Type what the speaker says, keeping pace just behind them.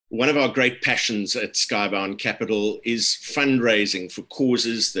One of our great passions at Skybound Capital is fundraising for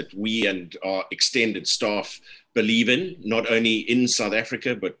causes that we and our extended staff believe in, not only in South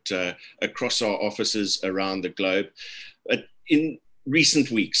Africa, but across our offices around the globe. But in recent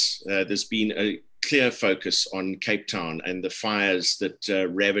weeks, there's been a clear focus on Capetown and the fires that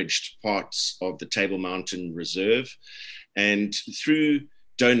ravaged parts of the Table Mountain Reserve. And through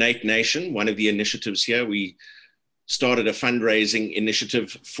Donate Nation, one of the initiatives here, we started a fundraising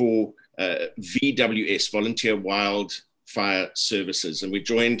initiative for VWS, Volunteer Wildfire Services. And we're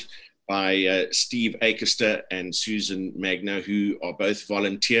joined by Steve Akerster and Susan Magno, who are both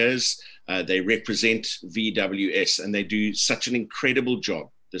volunteers. They represent VWS, and they do such an incredible job,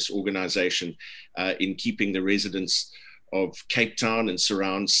 this organization, in keeping the residents of Capetown and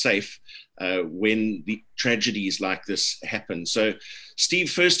surrounds safe when the tragedies like this happen. So,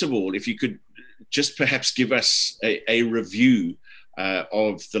 Steve, first of all, if you could just perhaps give us a review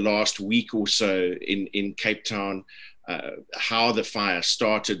of the last week or so in Capetown, how the fire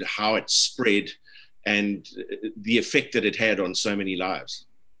started, how it spread, and the effect that it had on so many lives.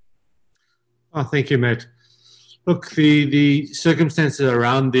 Oh, thank you, Matt. Look, the circumstances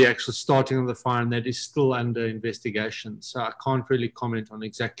around the actual starting of the fire, and that is still under investigation. So I can't really comment on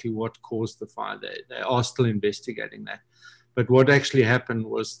exactly what caused the fire. They are still investigating that. But what actually happened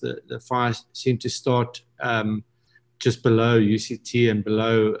was the fire seemed to start just below UCT and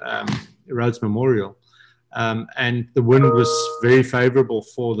below Rhodes Memorial. And the wind was very favorable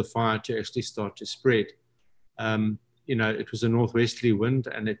for the fire to actually start to spread. You know, it was a northwesterly wind,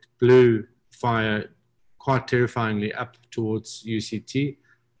 and it blew fire quite terrifyingly up towards UCT.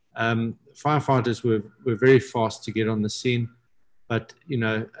 Firefighters were very fast to get on the scene, but, you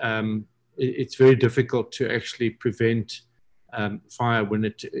know, it's very difficult to actually prevent fire when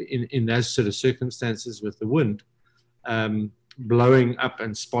in those sort of circumstances with the wind blowing up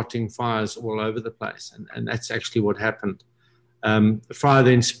and spotting fires all over the place, and that's actually what happened. The fire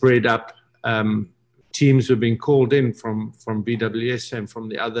then spread up. Teams were being called in from BWS and from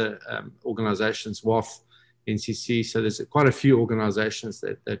the other organizations, WAF, NCC. So there's quite a few organizations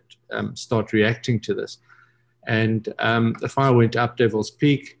that start reacting to this, and the fire went up Devil's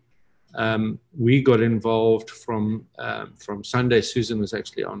Peak. We got involved from Sunday. Susan was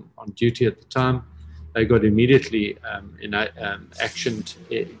actually on duty at the time. They got immediately actioned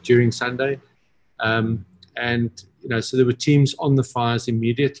during Sunday. And, you know, so there were teams on the fires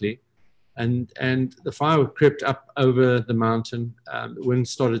immediately. And the fire crept up over the mountain. The wind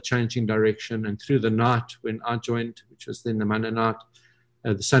started changing direction. And through the night, when I joined, which was then the Monday night,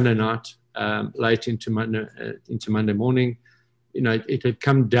 the Sunday night, late into Monday morning, you know, it had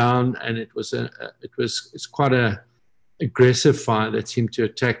come down, and it's quite a aggressive fire that seemed to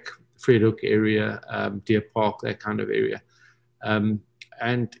attack Fred Hook area, Deer Park, that kind of area.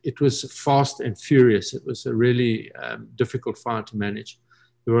 And it was fast and furious. It was a really difficult fire to manage.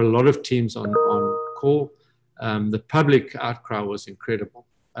 There were a lot of teams on call. The public outcry was incredible.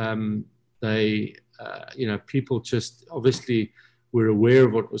 You know, people just obviously were aware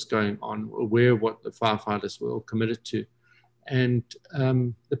of what was going on, aware of what the firefighters were all committed to. And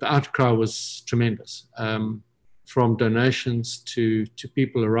the outcry was tremendous, from donations to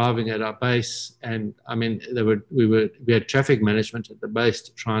people arriving at our base. And I mean, we had traffic management at the base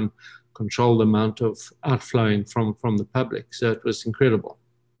to try and control the amount of outflowing from the public. So it was incredible.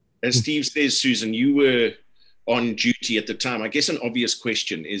 As Steve says, Susan, you were on duty at the time. I guess an obvious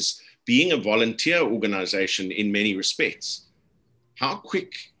question is, being a volunteer organization in many respects, how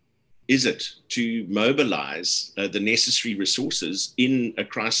quick is it to mobilize the necessary resources in a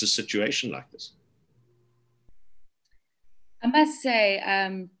crisis situation like this? I must say,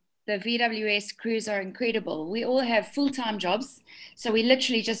 the VWS crews are incredible. We all have full-time jobs, so we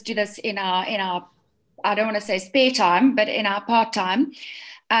literally just do this in our I don't want to say spare time, but in our part-time.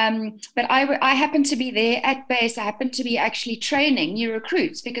 But I happen to be there at base. I happen to be actually training new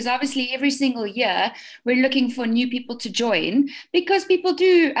recruits, because obviously every single year we're looking for new people to join, because people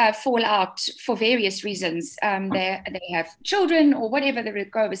do fall out for various reasons. They have children or whatever, they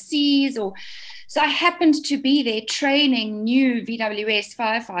go overseas, or so I happened to be there training new VWS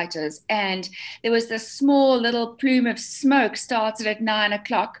firefighters, and there was this small little plume of smoke started at 9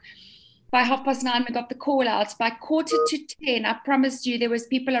 o'clock. By 9:30, we got the call outs. By 9:45, I promised you there was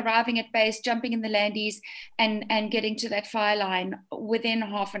people arriving at base, jumping in the landies and getting to that fire line within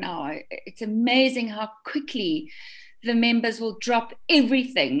half an hour. It's amazing how quickly the members will drop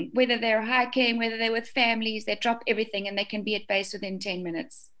everything, whether they're hiking, whether they're with families, they drop everything and they can be at base within 10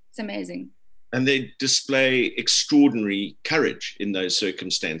 minutes. It's amazing. And they display extraordinary courage in those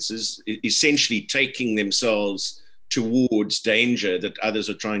circumstances, essentially taking themselves towards danger that others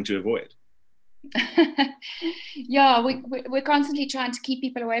are trying to avoid? Yeah, we're constantly trying to keep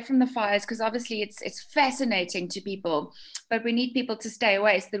people away from the fires, because obviously it's fascinating to people, but we need people to stay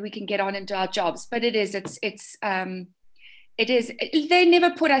away so that we can get on and do our jobs. But they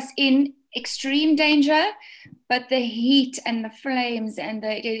never put us in extreme danger, but the heat and the flames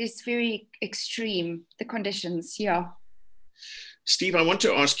it is very extreme, the conditions. Yeah. Steve, I want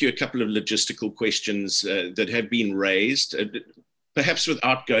to ask you a couple of logistical questions that have been raised, perhaps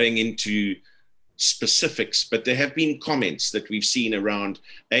without going into specifics, but there have been comments that we've seen around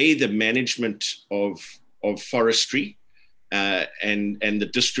the management of forestry and the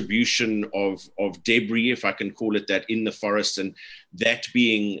distribution of debris, if I can call it that, in the forest, and that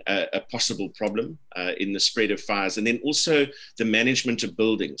being a possible problem in the spread of fires, and then also the management of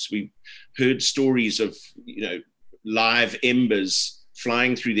buildings. We've heard stories of live embers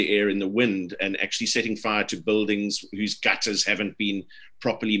flying through the air in the wind and actually setting fire to buildings whose gutters haven't been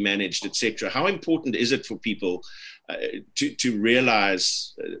properly managed, etc. How important is it for people to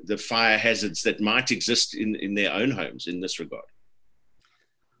realize the fire hazards that might exist in their own homes in this regard?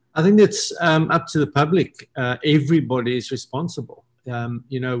 I think it's up to the public. Everybody is responsible.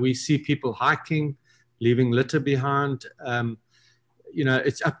 We see people hiking, leaving litter behind.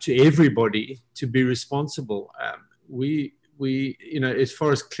 It's up to everybody to be responsible. We as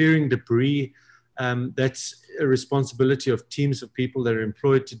far as clearing debris, that's a responsibility of teams of people that are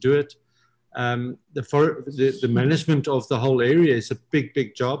employed to do it. The management of the whole area is a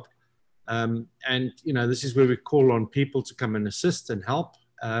big job. This is where we call on people to come and assist and help.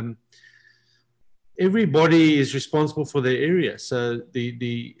 Everybody is responsible for their area. So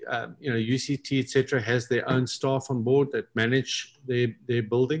the UCT, etc., has their own staff on board that manage their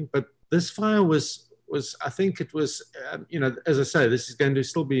building. But this fire was I think it was, as I say, this is going to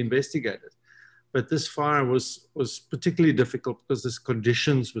still be investigated. But this fire was particularly difficult because the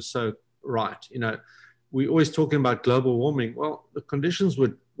conditions were so right. We're always talking about global warming. Well, the conditions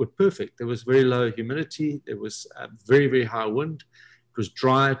were perfect. There was very low humidity. There was very, very high wind. It was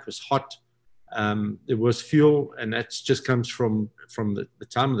dry. It was hot. There was fuel, and that just comes from the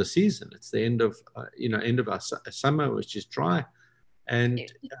time of the season. It's the end of our summer, which is dry. And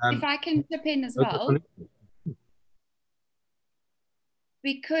if I can chip in as well,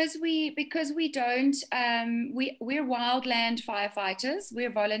 because we don't we're wildland firefighters,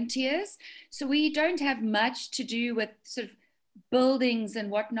 we're volunteers, so we don't have much to do with sort of buildings and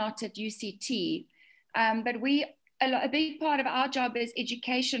whatnot at UCT, but a big part of our job is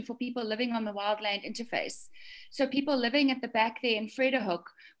education for people living on the wildland interface. So people living at the back there in Frederhoek,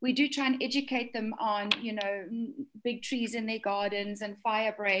 we do try and educate them on, big trees in their gardens and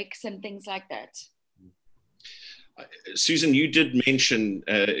fire breaks and things like that. Susan, you did mention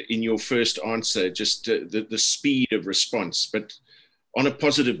in your first answer just the speed of response, but on a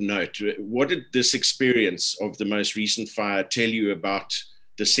positive note, what did this experience of the most recent fire tell you about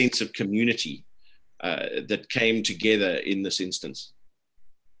the sense of community that came together in this instance?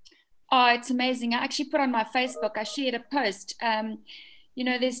 Oh, it's amazing. I actually put on my Facebook, I shared a post.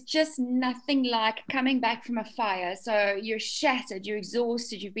 There's just nothing like coming back from a fire. So you're shattered, you're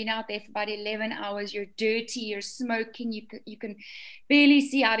exhausted, you've been out there for about 11 hours, you're dirty, you're smoking, you can barely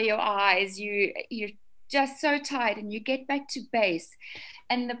see out of your eyes, you're just so tired, and you get back to base,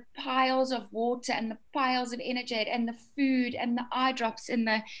 and the piles of water and the piles of energy and the food and the eye drops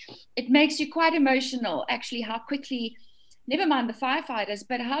it makes you quite emotional, actually, how quickly, never mind the firefighters,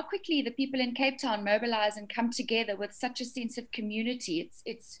 but how quickly the people in Cape Town mobilize and come together with such a sense of community.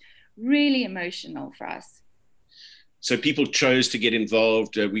 It's really emotional for us. So people chose to get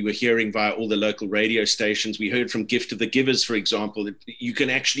involved. We were hearing via all the local radio stations. We heard from Gift of the Givers, for example, that you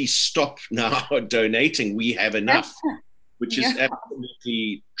can actually stop now donating. We have enough, which is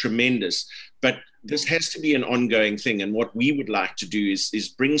absolutely tremendous. But this has to be an ongoing thing. And what we would like to do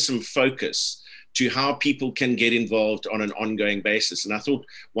is bring some focus to how people can get involved on an ongoing basis. And I thought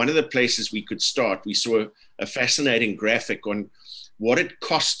one of the places we could start, we saw a fascinating graphic on what it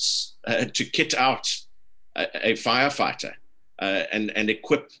costs to kit out a firefighter and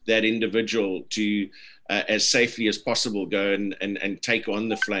equip that individual to, as safely as possible, go and take on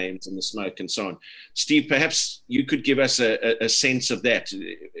the flames and the smoke and so on. Steve, perhaps you could give us a sense of that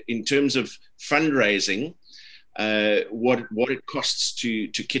in terms of fundraising, what it costs to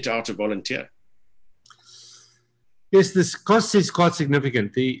kit out a volunteer. Yes, this cost is quite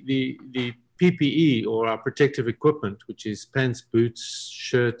significant. The PPE, or our protective equipment, which is pants, boots,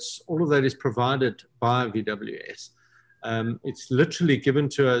 shirts, all of that is provided by VWS. It's literally given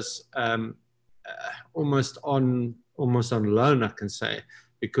to us almost on loan, I can say,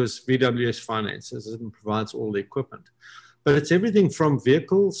 because VWS finances and provides all the equipment. But it's everything from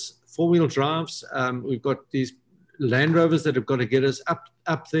vehicles, four-wheel drives. We've got these Land Rovers that have got to get us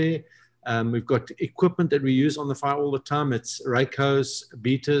up there. We've got equipment that we use on the fire all the time. It's rakos,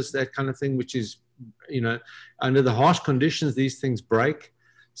 beaters, that kind of thing, which is, you know, under the harsh conditions, these things break.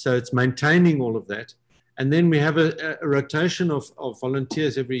 So it's maintaining all of that. And then we have a rotation of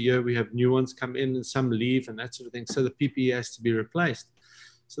volunteers every year. We have new ones come in and some leave and that sort of thing. So the PPE has to be replaced.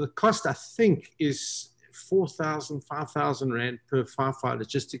 So the cost, I think, is 4,000, 5,000 Rand per firefighter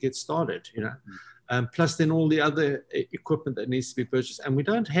just to get started, you know, plus then all the other equipment that needs to be purchased. And we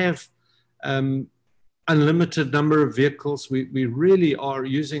don't have unlimited number of vehicles. We really are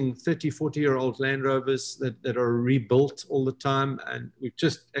using 30, 40-year-old Land Rovers that are rebuilt all the time. And we've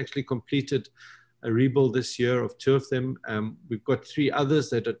just actually completed a rebuild this year of 2 of them. We've got 3 others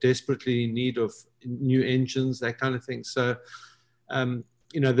that are desperately in need of new engines, that kind of thing. So,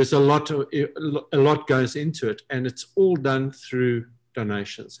 you know, there's a lot goes into it, and it's all done through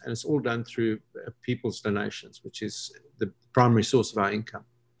donations, and it's all done through people's donations, which is the primary source of our income.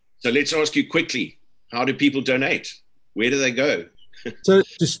 So let's ask you quickly, how do people donate? Where do they go? So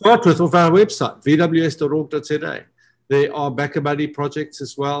to start with, off our website, vws.org.za, there are Backer Buddy projects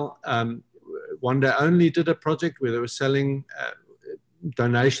as well. One Day Only did a project where they were selling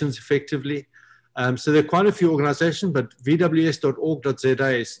donations effectively. So there are quite a few organizations, but vws.org.za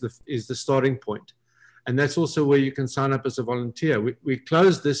is the starting point. And that's also where you can sign up as a volunteer. We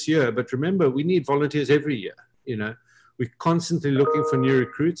closed this year, but remember, we need volunteers every year. You know, we're constantly looking for new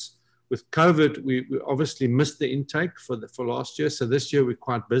recruits. With COVID, we obviously missed the intake for last year. So this year we're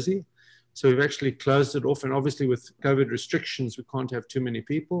quite busy. So we've actually closed it off. And obviously with COVID restrictions, we can't have too many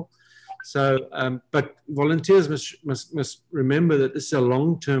people. So, but volunteers must remember that this is a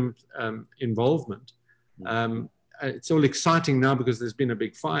long-term involvement. It's all exciting now because there's been a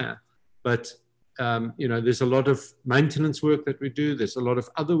big fire, but you know, there's a lot of maintenance work that we do. There's a lot of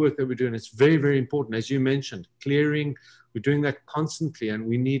other work that we do, and it's very, very important. As you mentioned, clearing, we're doing that constantly, and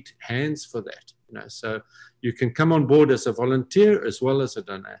we need hands for that. You know, so you can come on board as a volunteer as well as a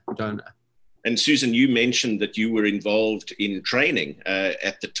donor. And Susan, you mentioned that you were involved in training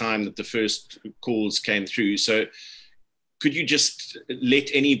at the time that the first calls came through. So could you just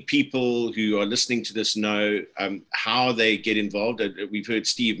let any people who are listening to this know how they get involved? We've heard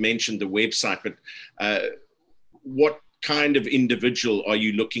Steve mention the website, but what kind of individual are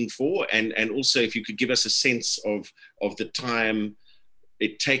you looking for? And also if you could give us a sense of the time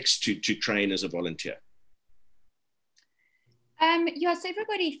it takes to train as a volunteer. Yes,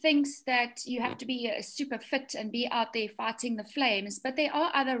 everybody thinks that you have to be super fit and be out there fighting the flames, but there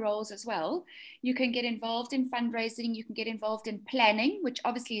are other roles as well. You can get involved in fundraising, you can get involved in planning, which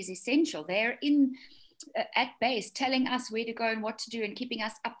obviously is essential. They're at base telling us where to go and what to do and keeping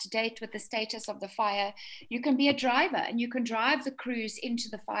us up to date with the status of the fire. You can be a driver and you can drive the crews into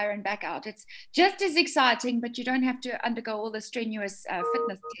the fire and back out. It's just as exciting, but you don't have to undergo all the strenuous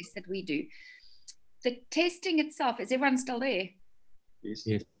fitness tests that we do. The testing itself, is everyone still there? Yes.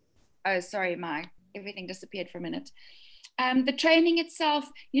 Oh, sorry, everything disappeared for a minute. The training itself,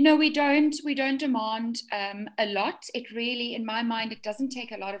 you know, we don't demand a lot. It really, in my mind, it doesn't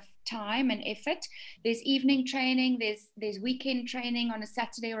take a lot of time and effort. There's evening training, there's weekend training on a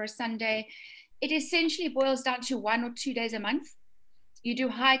Saturday or a Sunday. It essentially boils down to 1 or 2 days a month. You do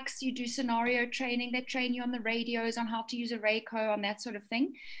hikes, you do scenario training. They train you on the radios, on how to use a Rayco, on that sort of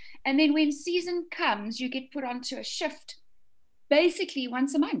thing. And then when season comes, you get put onto a shift basically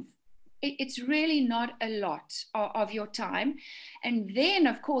once a month. It's really not a lot of your time. And then,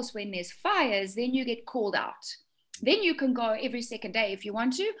 of course, when there's fires, then you get called out. Then you can go every second day if you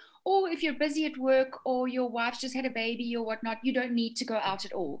want to, or if you're busy at work or your wife's just had a baby or whatnot, you don't need to go out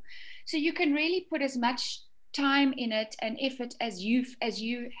at all. So you can really put as much time in it and effort as you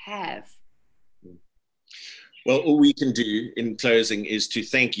have. Well, all we can do in closing is to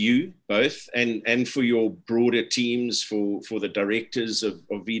thank you both and for your broader teams, for the directors of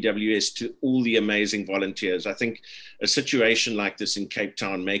VWS, to all the amazing volunteers. I think a situation like this in Cape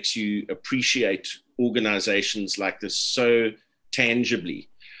Town makes you appreciate organizations like this so tangibly,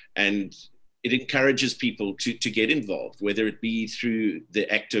 and it encourages people to get involved, whether it be through the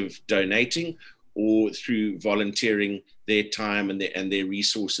act of donating or through volunteering their time and their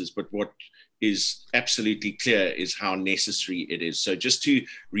resources. But what is absolutely clear is how necessary it is. So just to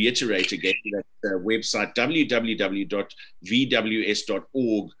reiterate again, that website, www.vws.org.za.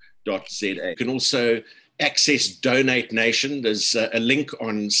 You can also access Donate Nation. There's a link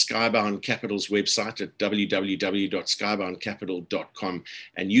on Skybound Capital's website at www.skyboundcapital.com,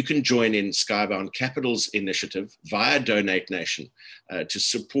 and you can join in Skybound Capital's initiative via Donate Nation to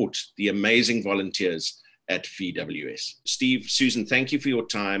support the amazing volunteers at VWS. Steve, Susan, thank you for your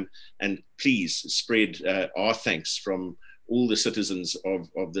time, and please spread our thanks from all the citizens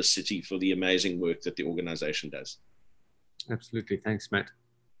of the city for the amazing work that the organization does. Absolutely. Thanks, Matt.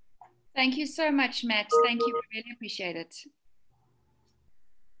 Thank you so much, Matt. Thank you. We really appreciate it.